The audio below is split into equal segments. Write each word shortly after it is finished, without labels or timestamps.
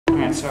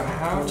Alright, so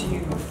how do you...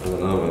 I don't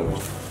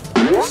know,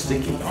 man.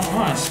 Sticky.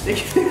 Oh,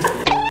 sticky.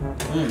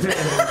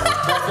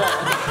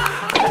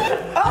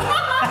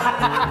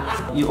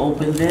 You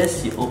open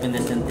this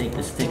and take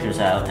the stickers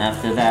out.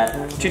 After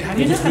that... Dude, how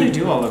do you know how to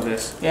do all of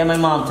this? Yeah, my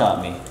mom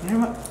taught me. You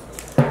know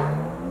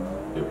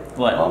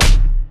What?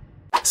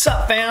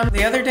 Sup, fam?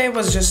 The other day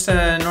was just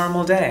a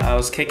normal day. I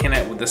was kicking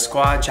it with the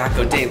squad,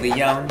 Jacko Daly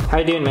Young. How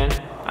you doing, man?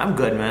 I'm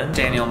good, man.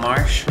 Daniel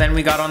Marsh. Then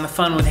we got on the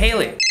fun with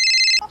Haley.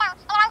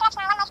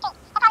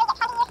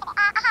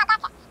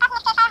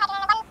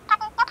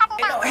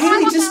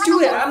 Haley, just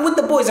do it. I'm with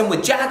the boys. I'm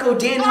with Jacko,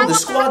 Daniel, the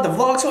squad, the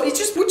vlog. So we're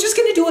just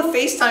gonna do a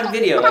FaceTime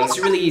video. Like, it's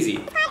really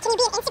easy.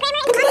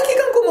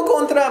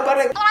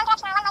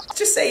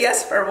 Just say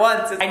yes for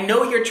once. I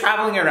know you're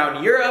traveling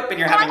around Europe and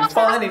you're having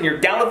fun and you're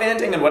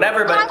gallivanting and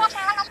whatever, but...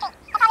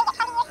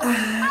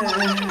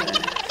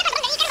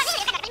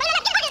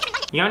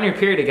 You're on your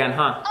period again,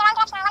 huh?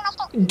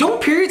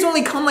 Don't periods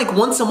only come like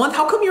once a month?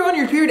 How come you're on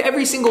your period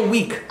every single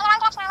week?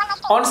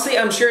 Honestly,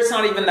 I'm sure it's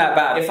not even that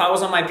bad. If I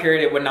was on my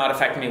period, it would not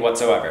affect me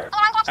whatsoever.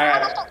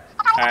 Alright.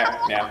 Alright,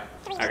 yeah.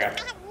 Okay.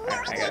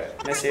 Alright, I get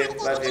it. Miss you,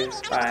 love you,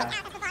 bye.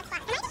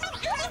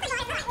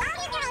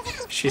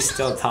 She's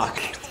still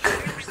talking.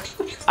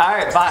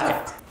 Alright,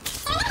 bye.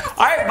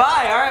 Alright,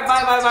 bye. Alright,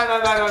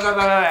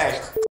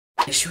 bye.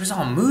 She was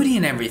all moody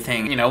and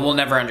everything. You know, we'll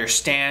never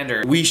understand,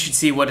 or we should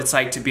see what it's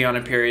like to be on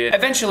a period.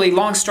 Eventually,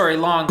 long story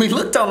long, we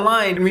looked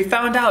online and we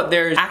found out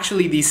there's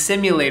actually these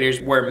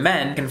simulators where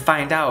men can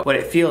find out what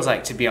it feels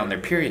like to be on their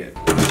period.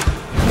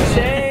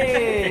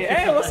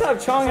 Hey, what's up,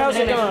 Chong? How's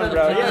it going,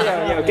 bro?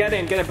 Yo, get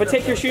in. But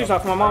take your shoes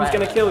off. My mom's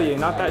gonna kill you.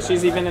 Not that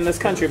she's even in this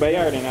country, but you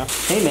already know.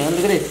 Hey man,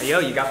 look at this. Yo,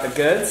 you got the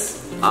goods?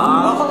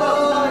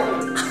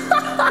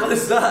 What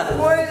is that?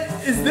 What?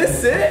 Is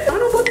this it? I don't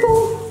know.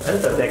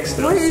 That's a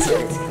dextrose. What is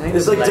it?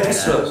 It's like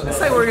dextrose. It's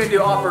like we're gonna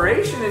do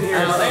operation in here.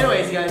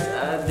 Anyways,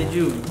 guys, did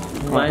you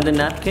find the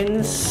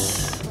napkins?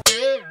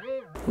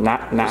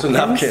 It's a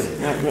napkin.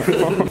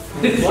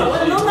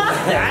 Well, no, not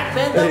that,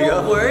 man. That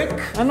won't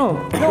work. I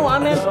know. No, I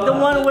meant the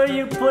one where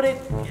you put it.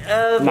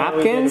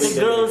 Napkins?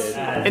 The girls.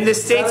 In the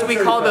States, we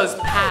call those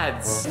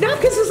pads.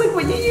 Napkins is like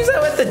what you use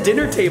out at the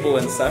dinner table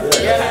and stuff.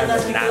 Yeah,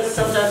 that's because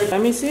sometimes.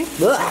 Let me see.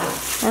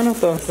 I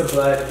don't know.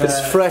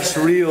 It's fresh,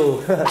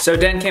 real. So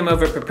Dan came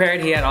over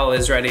prepared. He had all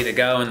his ready to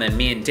go, and then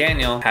me and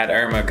Daniel had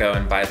Irma go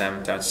and buy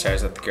them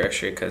downstairs at the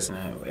grocery because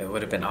it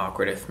would have been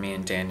awkward if me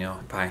and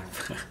Daniel buy.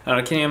 I don't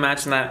know. Can you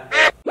imagine that?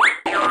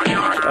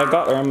 I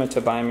got Irma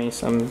to buy me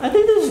some. I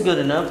think this is good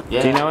enough.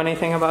 Yeah. Do you know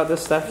anything about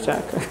this stuff,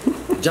 Jack?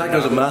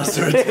 Jacko's a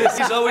master at this.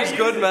 He's always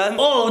good, man.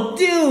 Oh,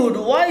 dude,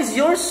 why is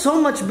yours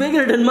so much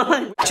bigger than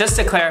mine? Just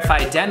to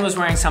clarify, Den was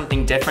wearing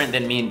something different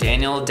than me and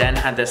Daniel. Den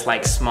had this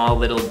like small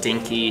little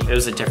dinky, it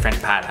was a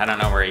different pad. I don't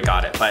know where he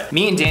got it, but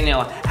me and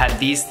Daniel had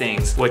these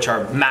things, which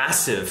are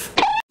massive.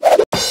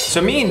 So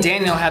me and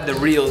Daniel had the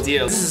real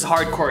deal. This is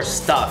hardcore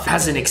stuff. It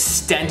has an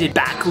extended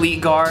backleat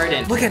guard,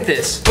 and look at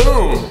this.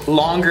 Boom!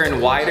 Longer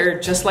and wider,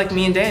 just like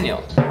me and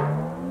Daniel.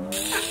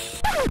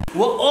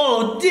 Well,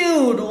 oh,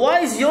 dude, why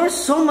is yours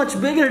so much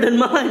bigger than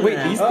mine?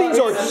 Wait, these things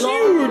are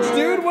huge,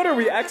 dude. What are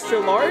we, extra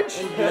large?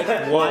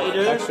 What?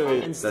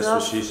 Actually. That's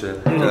what she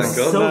said. It's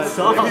so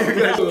soft.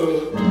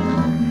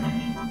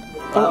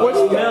 What It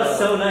smells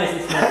so nice.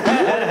 It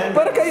smells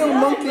Para kayong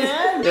monkey.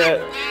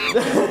 Yeah.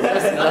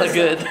 That's not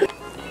good.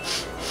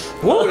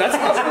 Whoa, that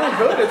smells really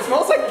good. It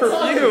smells like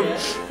perfume.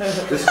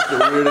 This is the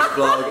weirdest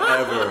vlog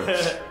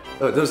ever.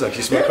 Oh, it does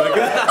actually smell quite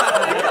good.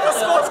 It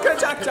smells good.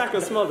 Jack will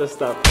smell this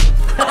stuff.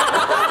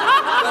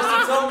 That's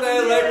the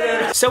thumbnail right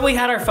there. So we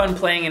had our fun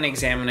playing and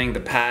examining the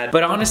pad,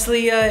 but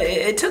honestly,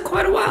 it took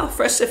quite a while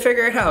for us to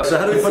figure it out. So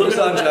how do we put this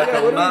on, Jack?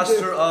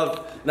 Master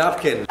of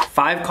napkin.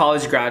 5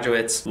 college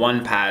graduates,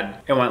 1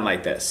 pad. It went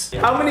like this.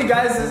 How many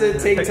guys does it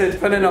take to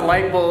put in a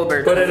light bulb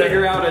or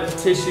figure out a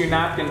tissue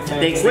napkin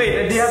thing?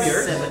 Wait, do you have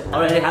yours? I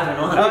already have it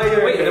on. Oh,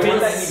 wait, the one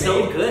that you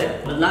so made?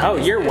 good. But not Oh,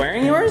 you're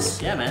wearing yours?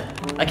 Yeah, man.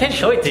 I can't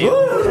show it to you.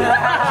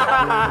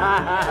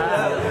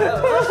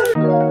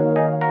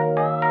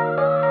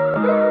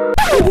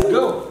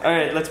 Go.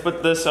 Alright, let's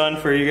put this on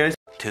for you guys.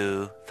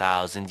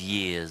 2,000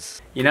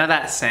 years. You know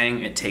that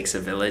saying, it takes a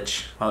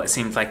village? Well, it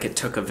seems like it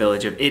took a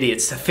village of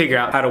idiots to figure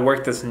out how to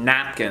work this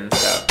napkin,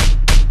 so.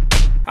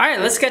 Alright,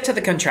 let's get to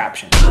the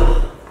contraption.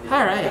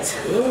 Alright.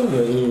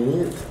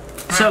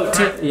 So,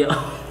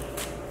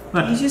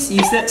 you just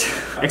use it.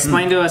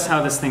 Explain to us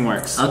how this thing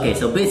works. Okay,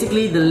 so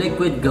basically the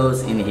liquid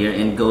goes in here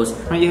and goes Is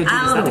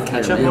that the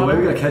ketchup? Yeah, where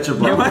we got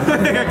ketchup on?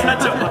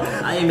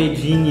 I am a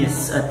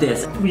genius at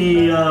this.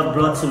 We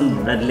brought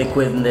some red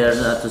liquid in there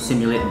to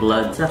simulate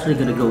blood. It's actually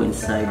gonna go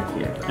inside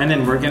here. And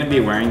then we're gonna be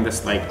wearing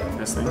this thing.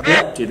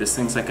 Yeah. Dude, this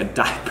thing's like a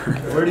diaper.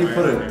 Where do you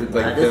put it?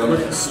 Like Just put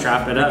it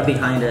Strap it up.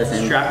 behind us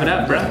and Strap it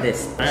up, bro. like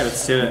this. Alright,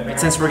 let's do it.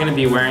 Since we're gonna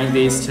be wearing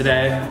these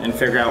today and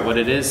figure out what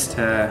it is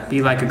to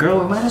be like a girl,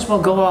 we might as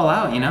well go all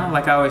out, you know?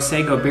 Like I always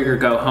say, go big or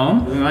go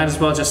home. We might as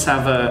well just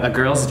have a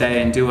girls'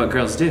 day and do what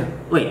girls do.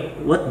 Wait,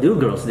 what do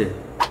girls do?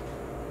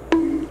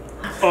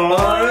 Go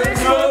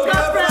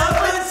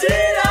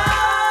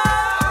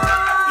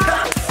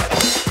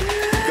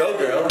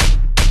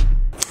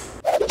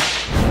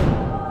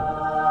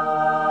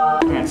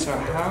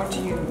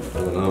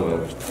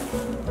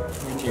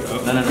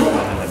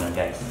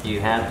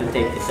have to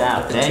take this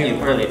out. Then you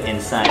put it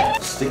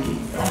inside. Sticky.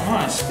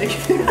 Oh,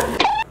 sticky.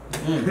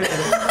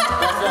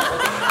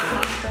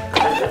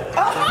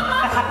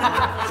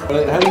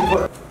 How do you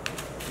put?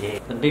 Yeah.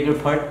 The bigger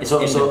part is in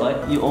the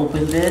butt. You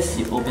open this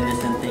and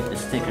take the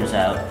stickers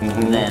out.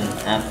 And then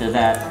after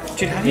that,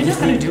 dude, how do you know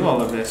how to do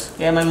all of this?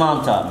 Yeah, my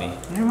mom taught me.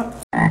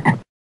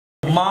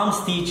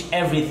 Moms teach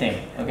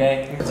everything,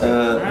 okay?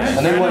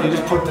 And then what? You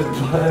just put the.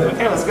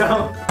 Okay, let's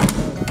go.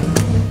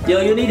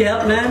 Yo, you need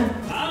help, man?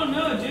 I don't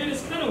know, dude.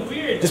 It's kind of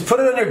weird. Just put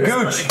it on your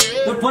gooch.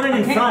 You put it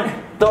in front.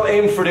 Don't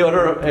aim for the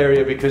other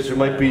area because there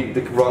might be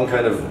the wrong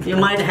kind of. You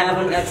might have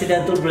an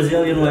accidental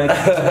Brazilian leg.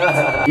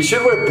 You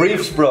should wear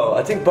briefs, bro.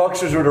 I think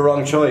boxers were the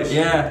wrong choice.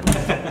 Yeah.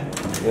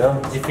 Yeah.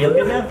 Does it feel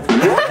good now?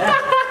 Yeah.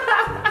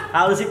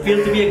 How does it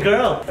feel to be a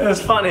girl? It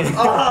was funny.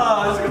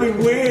 Oh, it's gonna be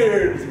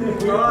weird.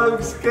 Oh,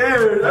 I'm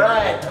scared.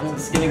 Alright, I'm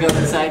just gonna go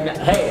inside now.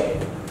 Hey!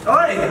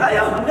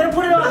 I'm gonna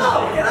put it on!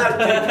 No, get out!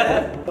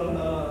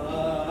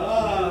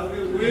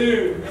 Feels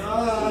weird.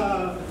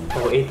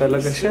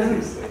 talaga siya.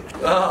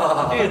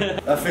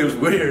 That feels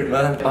weird,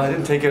 man. Oh, I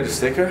didn't take out the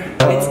sticker.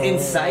 It's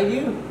inside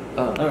you?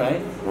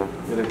 Alright.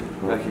 Get it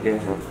back again.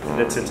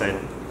 That's inside.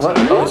 What?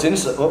 Oh, it's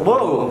inside.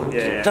 Whoa!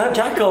 Yeah. Don't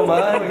tackle,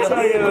 man.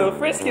 You're a little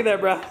frisky there,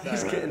 bro.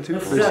 He's getting too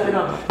Strap it frisky.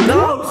 on.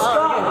 No,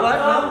 stop!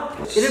 What?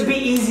 No? It'll be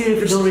easier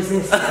if you don't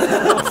resist.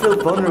 I feel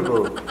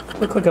vulnerable.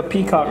 Look like a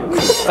peacock.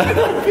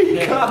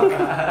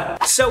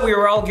 So we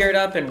were all geared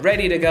up and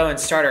ready to go and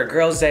start our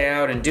girls' day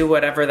out and do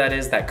whatever that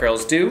is that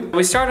girls do.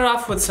 We started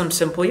off with some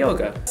simple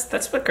yoga.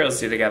 That's what girls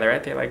do together,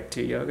 right? They like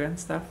do yoga and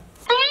stuff.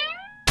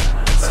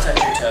 Let's touch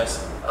your toes.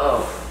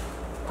 Oh.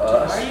 Why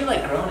are you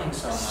like groaning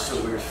so much? It's a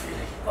weird feeling.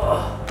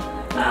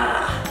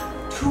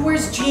 Who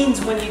wears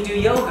jeans when you do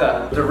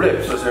yoga? The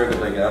ribs was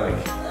ergodynamic.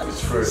 It's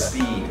for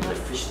speed and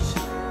efficiency.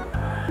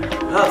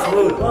 Ah,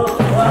 food.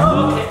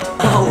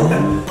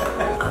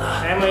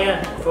 Emma,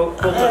 yeah.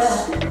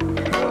 Focus.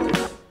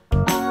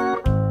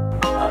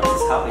 This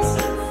is how we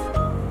serve.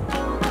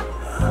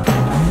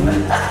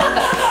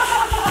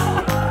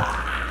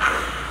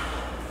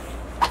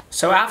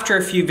 So after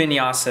a few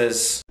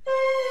vinyasas,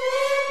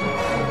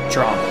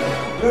 draw.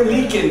 You're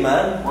leaking,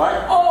 man.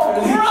 What? Oh,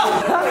 bro!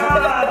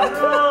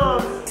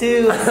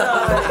 Too sorry.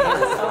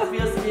 That's how it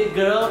feels to be a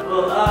girl.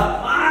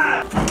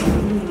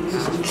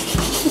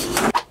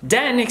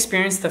 Dan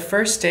experienced the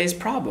first day's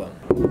problem.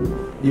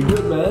 You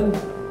good, man?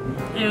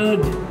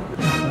 Dude.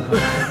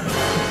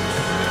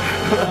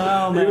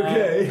 Oh, man. You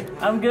okay?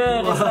 I'm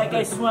good. It's like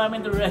I swam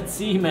in the Red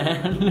Sea,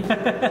 man.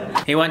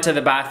 He went to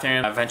the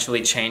bathroom,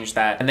 eventually changed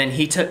that, and then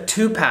he took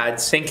 2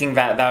 pads, thinking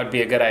that that would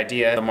be a good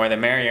idea, the more the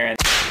merrier.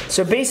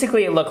 So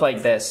basically it looked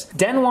like this.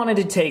 Dan wanted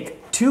to take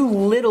 2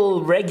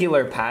 little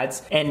regular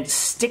pads and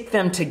stick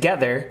them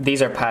together.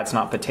 These are pads,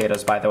 not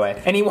potatoes, by the way.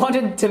 And he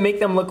wanted to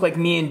make them look like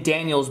me and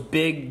Daniel's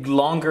big,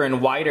 longer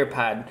and wider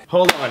pad.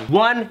 Hold on.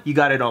 1, you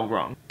got it all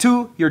wrong.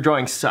 2, your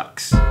drawing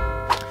sucks.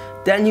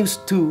 Dan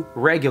used 2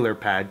 regular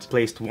pads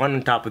placed one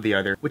on top of the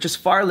other, which is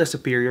far less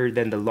superior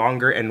than the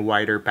longer and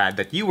wider pad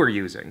that you were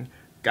using.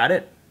 Got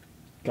it?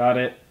 Got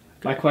it.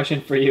 My question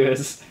for you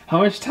is, how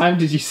much time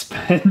did you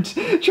spend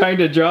trying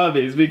to draw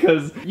these?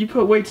 Because you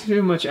put way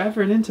too much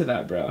effort into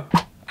that, bro.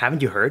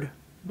 Haven't you heard?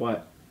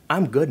 What?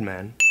 I'm good,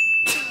 man.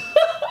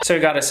 So we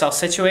got ourselves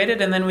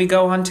situated and then we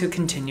go on to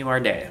continue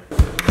our day.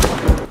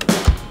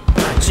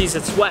 Jeez,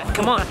 it's wet.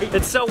 Come on.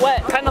 It's so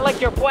wet. Kind of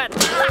like you're wet.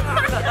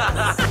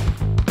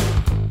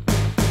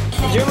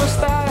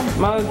 Jumusta,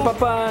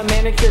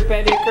 magpapa-manicure,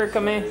 pedicure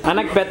kami.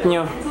 Anak bet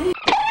nyo.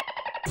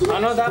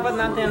 Ano dapat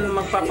natin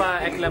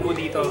magpapa-eklabo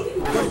dito?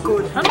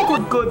 Kudkud. Ano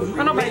kudkud?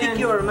 Ano ba yan?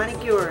 Manicure,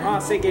 manicure. Oh,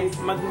 sige.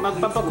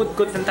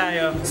 Magpapakudkud na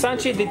tayo.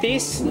 Sanchi,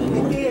 ditis?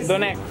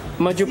 Donek.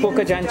 Majupo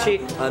ka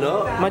janchi.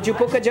 Ano?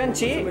 Majupo ka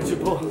janchi?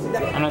 Majupo.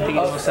 Ano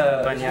tingin mo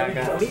sa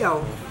banyaga? Biyaw.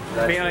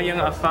 Biyaw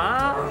yung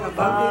afa?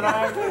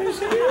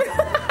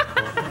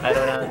 I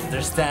don't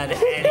understand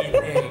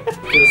anything.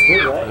 Feels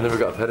good, right? I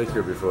never got a pedicure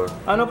before.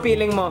 Ano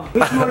feeling mo?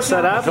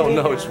 Sarap? I don't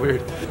know, it's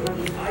weird.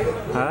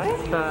 Hi.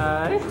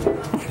 Hi.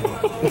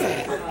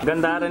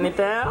 Ganda rin ni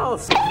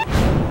Tels.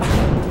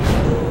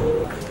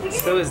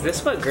 So is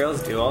this what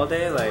girls do all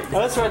day? Like,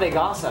 oh, that's where they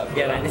gossip.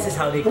 Yeah, man, this is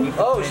how they keep.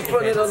 Oh, she's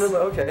putting it under my.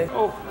 Okay.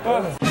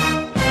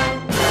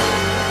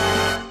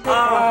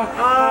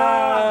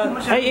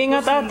 Ay,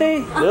 ingat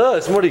ate. Yeah,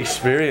 it's more the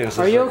experience.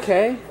 Are you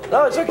okay?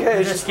 No, it's okay.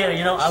 I'm just scared.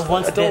 You know, I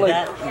once don't did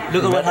like- that.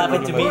 Look at what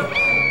happened to me.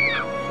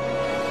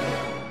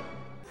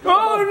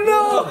 Oh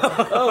no!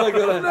 Oh my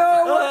god. No!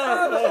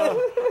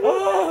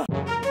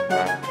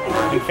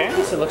 In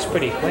fairness, it looks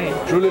pretty clean.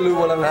 Trulilu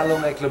walang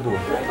halong eklabo.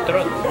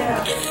 Trot.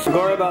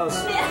 Gorabels.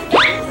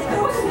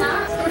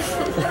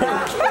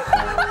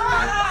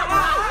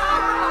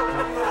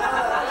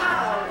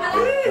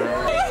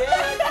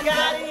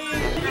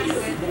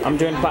 I'm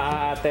doing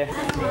pa ate.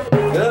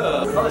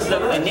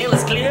 My nail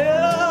is clear.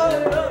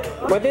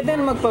 Pwede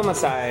din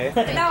magpamasahe.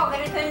 Ito,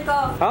 ganito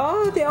ko.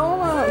 Oh, di ako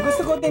nga.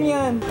 Gusto ko din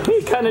yan.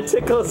 It kind of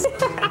tickles.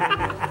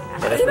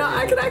 You know,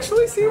 I can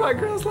actually see why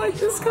girls like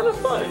this. Kind of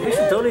fun. We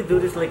should totally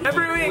do this like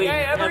Every week,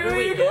 hey, every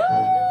week.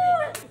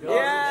 Yeah.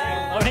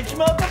 Yeah. Orange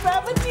mocha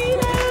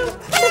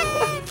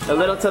frappuccino! A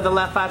little to the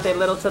left, Ate,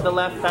 little to the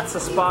left. That's the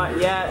spot.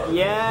 Yeah,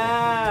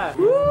 yeah.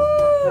 Woo,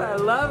 I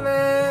love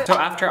it. So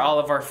after all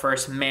of our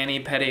first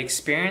mani-pedi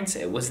experience,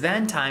 it was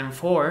then time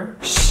for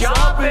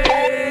shopping.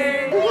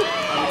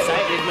 I'm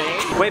excited,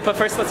 mate. Wait, but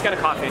first let's get a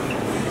coffee.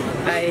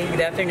 Hi,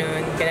 good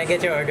afternoon. Can I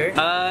get your order?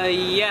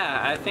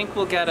 Yeah, I think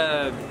we'll get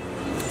a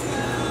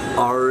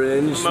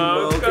Orange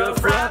mocha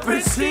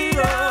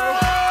frappuccino.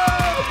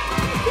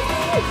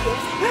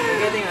 We're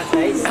getting a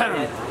size.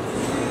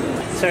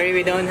 Sorry,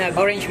 we don't have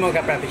orange mocha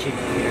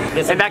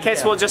frappuccino. In that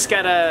case, we'll just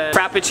get a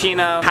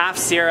frappuccino, half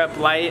syrup,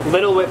 light,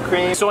 little whipped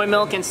cream, soy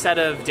milk instead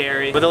of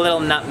dairy, with a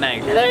little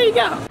nutmeg. There you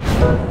go.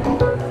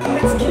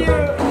 It's cute.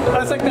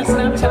 Oh, it's like that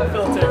Snapchat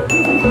filter.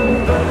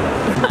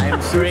 I'm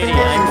pretty,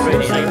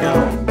 I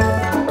know.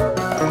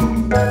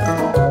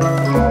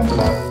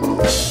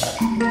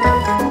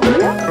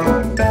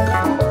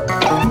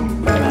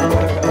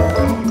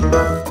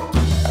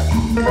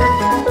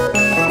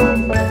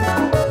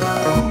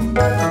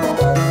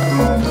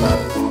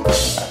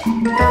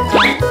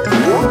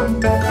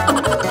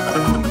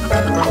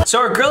 So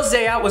our girls'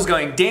 day out was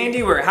going dandy,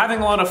 we were having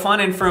a lot of fun,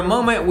 and for a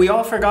moment we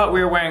all forgot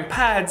we were wearing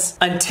pads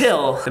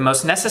until the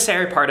most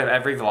necessary part of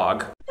every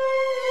vlog.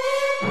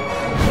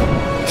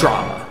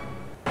 Drama.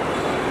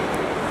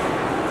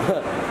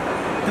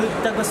 Dude,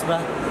 tagos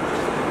ba?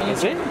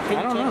 Is it?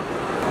 I don't know.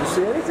 You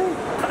see anything?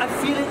 I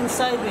feel it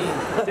inside me.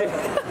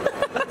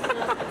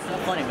 It's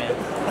not funny, man.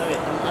 Okay,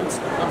 I'm just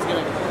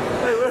gonna...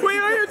 Wait,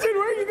 dude,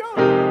 where are you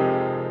going?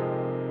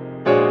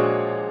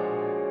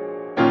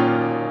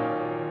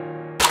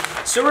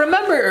 So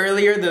remember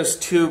earlier those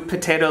two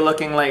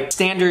potato-looking like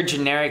standard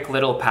generic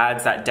little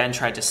pads that Den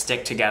tried to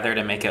stick together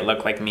to make it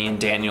look like me and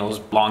Daniel's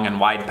long and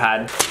wide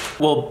pad?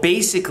 Well,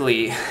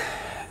 basically,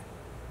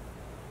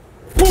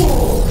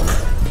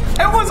 it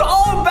was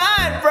all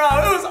bad, bro.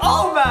 It was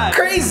all bad.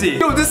 Crazy.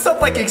 Yo, this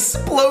stuff like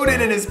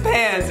exploded in his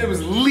pants. It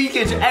was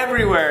leakage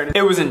everywhere.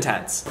 It was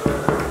intense.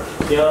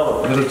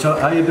 Yo.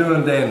 How you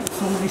doing, Dan?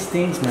 So many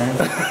stains, man.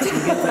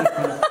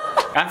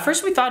 At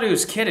first we thought he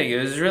was kidding. It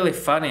was really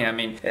funny. I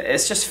mean,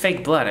 it's just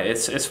fake blood.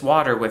 It's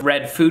water with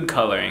red food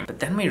coloring. But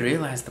then we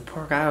realized the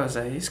poor guy was,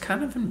 he's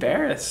kind of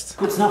embarrassed.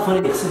 It's not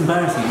funny, it's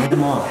embarrassing.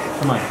 Come on,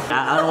 come on.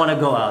 I don't want to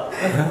go out.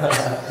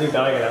 Dude,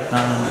 I get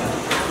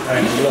out.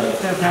 Alright,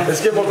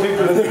 let's get more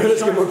people in there.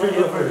 Let's get more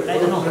people in there. I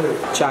don't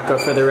know. Chaco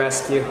for the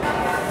rescue.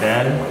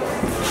 Dan?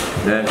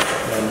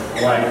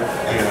 Why?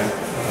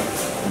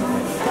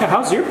 Yeah,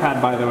 how's your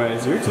pad, by the way?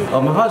 Is yours? Oh,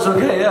 my pad's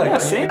okay, yeah.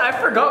 See? I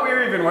forgot we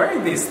were even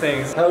wearing these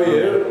things. How are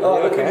you?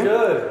 Oh, looking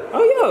good.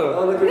 Oh, yo.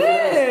 Oh, look at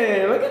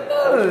hey, look at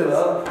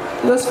those.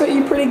 Those fit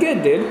you pretty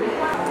good, dude.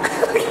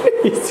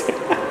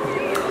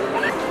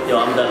 Yo,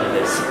 I'm done with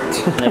this.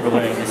 I'm never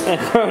wearing this.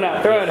 Throw it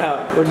out, throw it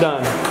out. We're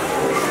done.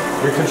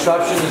 Your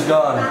contraption is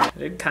gone. I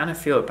did kind of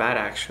feel bad,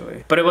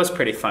 actually. But it was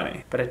pretty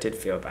funny. But I did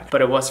feel bad.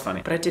 But it was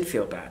funny. But I did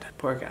feel bad.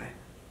 Poor guy.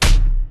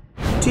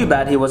 Too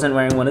bad he wasn't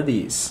wearing one of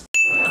these.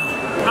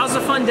 How's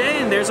a fun day?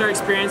 And there's our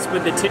experience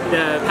with the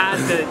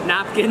pads, the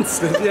napkins.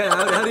 Yeah,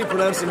 how do you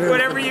pronounce them here?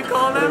 Whatever you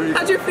call them.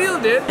 How'd you feel,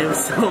 dude? I'm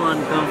so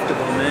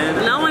uncomfortable,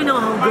 man. Now I know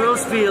how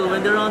girls feel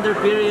when they're on their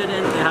period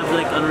and they have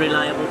like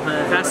unreliable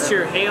pads. That's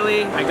true.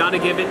 Haley, I gotta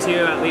give it to you.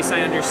 At least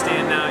I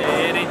understand now.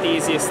 It ain't the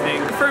easiest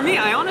thing. For me,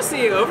 I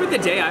honestly, over the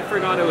day, I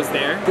forgot it was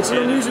there. It's an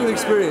unusual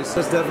experience.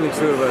 That's definitely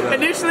true about that.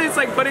 Initially, it's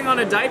like putting on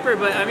a diaper,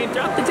 but I mean,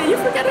 throughout the day, you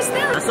forget it's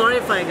there. Sorry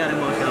if I got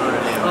emotional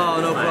earlier. Oh,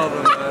 no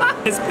problem, man.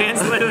 His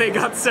pants literally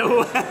got so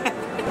wet.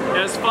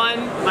 It was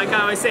fun. Like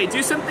I always say,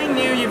 do something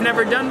new you've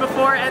never done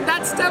before, and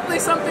that's definitely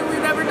something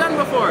we've never done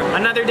before.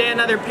 Another day,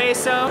 another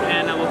peso,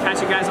 and we'll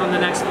catch you guys on the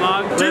next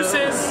vlog.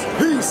 Deuces!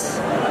 Peace!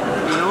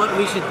 You know what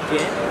we should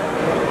get?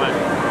 What?